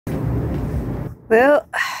Well,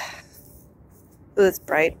 that's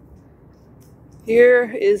bright. Here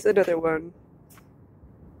is another one.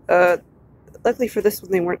 Luckily for this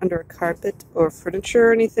one, they weren't under a carpet or furniture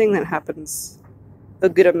or anything. That happens a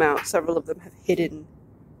good amount. Several of them have hidden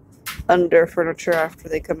under furniture after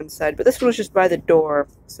they come inside. But this one was just by the door,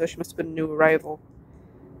 so she must have been a new arrival.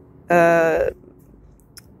 One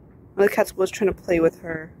of the cats was trying to play with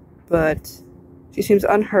her, but she seems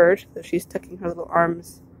unhurt, though she's tucking her little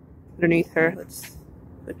arms underneath her. Let's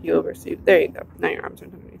flip you over. So there you go. Now your arms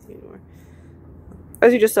aren't underneath you anymore.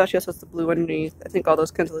 As you just saw, she also has the blue underneath. I think all those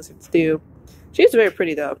kinds of lizards do. She is very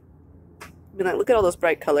pretty, though. I mean, like, look at all those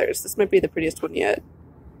bright colors. This might be the prettiest one yet.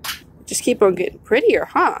 Just keep on getting prettier,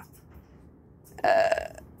 huh?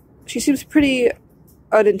 She seems pretty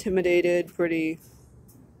unintimidated, pretty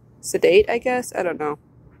sedate, I guess. I don't know.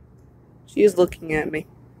 She is looking at me.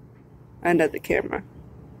 And at the camera.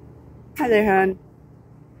 Hi there, hon.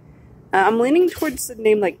 I'm leaning towards the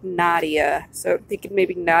name like Nadia. So I'm thinking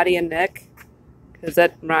maybe Nadia Neck. Because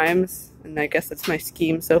that rhymes. And I guess that's my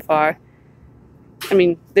scheme so far. I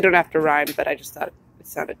mean, they don't have to rhyme, but I just thought it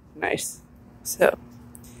sounded nice. So,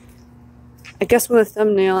 I guess when the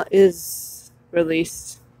thumbnail is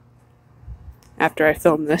released after I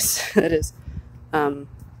film this, that is,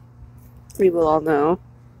 we will all know.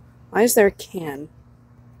 Why is there a can?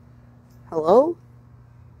 Hello?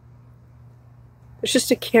 There's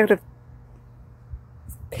just a can of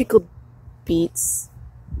pickled beets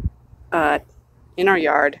in our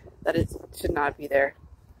yard. Should not be there.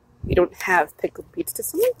 We don't have pickled beets. Did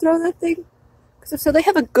someone throw that thing? Because if so, they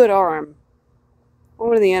have a good arm. Or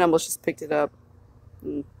one of the animals just picked it up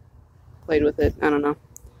and played with it. I don't know.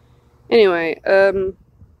 Anyway, I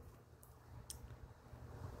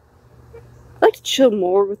like to chill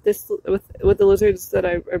more with this with the lizards that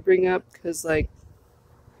I bring up, because like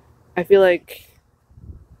I feel like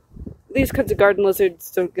these kinds of garden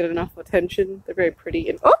lizards don't get enough attention. They're very pretty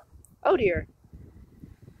and oh dear.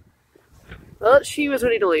 Well, she was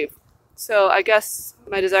ready to leave. So I guess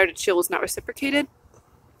my desire to chill was not reciprocated.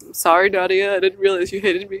 I'm sorry, Nadia. I didn't realize you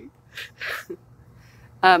hated me.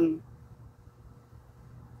 But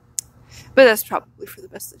that's probably for the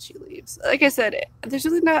best that she leaves. Like I said, there's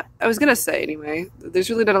really not... I was gonna say, anyway,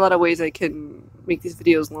 there's really not a lot of ways I can make these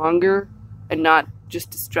videos longer and not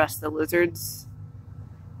just distress the lizards.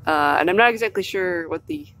 And I'm not exactly sure what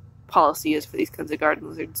the policy is for these kinds of garden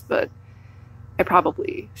lizards, but I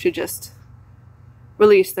probably should just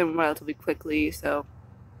release them relatively quickly. So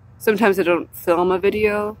sometimes I don't film a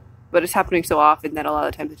video, but it's happening so often that a lot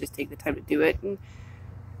of times I just take the time to do it. And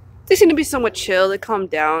they seem to be somewhat chill. They calm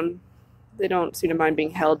down. They don't seem to mind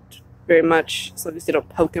being held very much, as long as they don't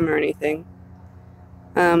poke them or anything.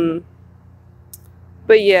 But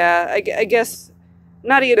yeah, I guess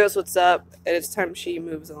Nadia knows what's up, and it's time she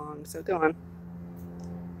moves along, so go on.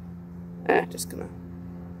 Just gonna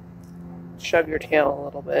shove your tail a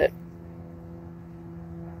little bit.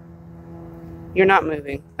 You're not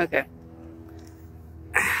moving. Okay.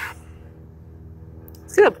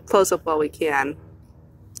 Let's get up close up while we can.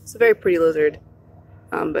 It's a very pretty lizard.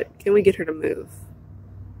 But can we get her to move?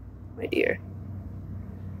 My dear.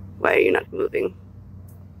 Why are you not moving?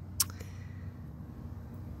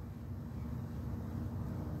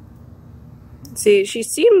 See, she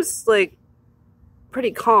seems like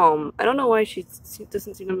pretty calm. I don't know why she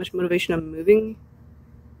doesn't seem to have much motivation of moving.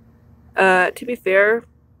 To be fair,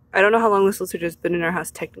 I don't know how long this lizard has been in our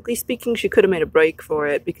house. Technically speaking, she could have made a break for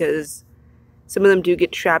it, because some of them do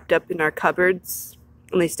get trapped up in our cupboards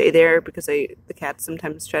and they stay there because the cats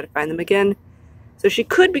sometimes try to find them again. So she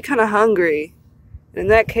could be kind of hungry. And in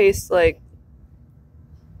that case, like,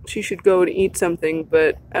 she should go and eat something,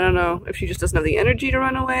 but I don't know if she just doesn't have the energy to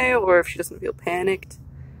run away or if she doesn't feel panicked.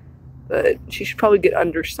 But she should probably get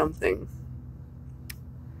under something.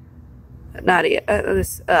 Nadia,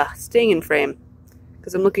 staying in frame.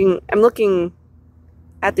 Because I'm looking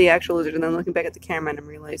at the actual lizard and then looking back at the camera and I'm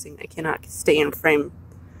realizing I cannot stay in frame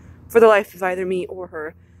for the life of either me or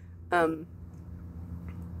her.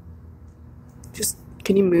 Just,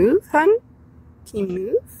 can you move, hun? Can you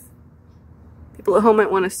move? People at home might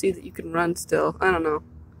want to see that you can run still. I don't know.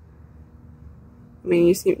 I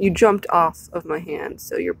mean, you jumped off of my hand,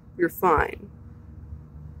 so you're fine.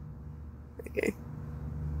 Okay.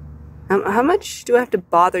 How much do I have to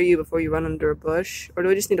bother you before you run under a bush? Or do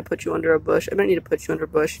I just need to put you under a bush? I might need to put you under a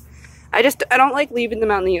bush. I don't like leaving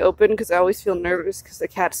them out in the open because I always feel nervous because the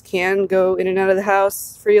cats can go in and out of the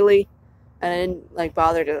house freely. And I didn't like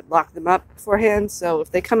bother to lock them up beforehand. So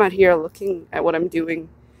if they come out here looking at what I'm doing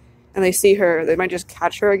and they see her, they might just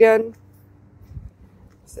catch her again.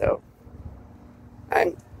 So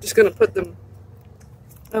I'm just going to put them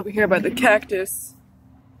over here by the cactus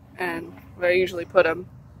and where I usually put them.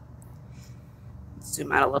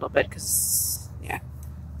 Zoom out a little bit because, yeah.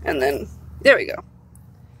 And then, there we go.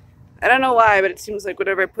 I don't know why, but it seems like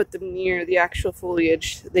whenever I put them near the actual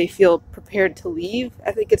foliage, they feel prepared to leave.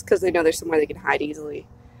 I think it's because they know there's somewhere they can hide easily.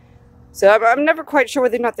 So I'm never quite sure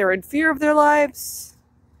whether or not they're in fear of their lives,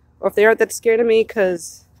 or if they aren't that scared of me,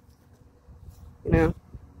 because, you know,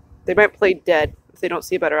 they might play dead if they don't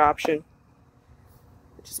see a better option.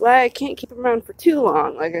 Which is why I can't keep them around for too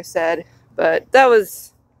long, like I said. But that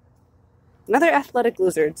was another athletic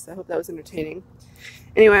lizard, so I hope that was entertaining.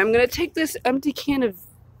 Anyway, I'm going to take this empty can of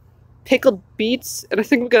pickled beets, and I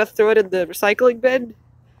think I'm going to throw it in the recycling bin.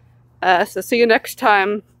 So see you next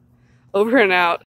time. Over and out.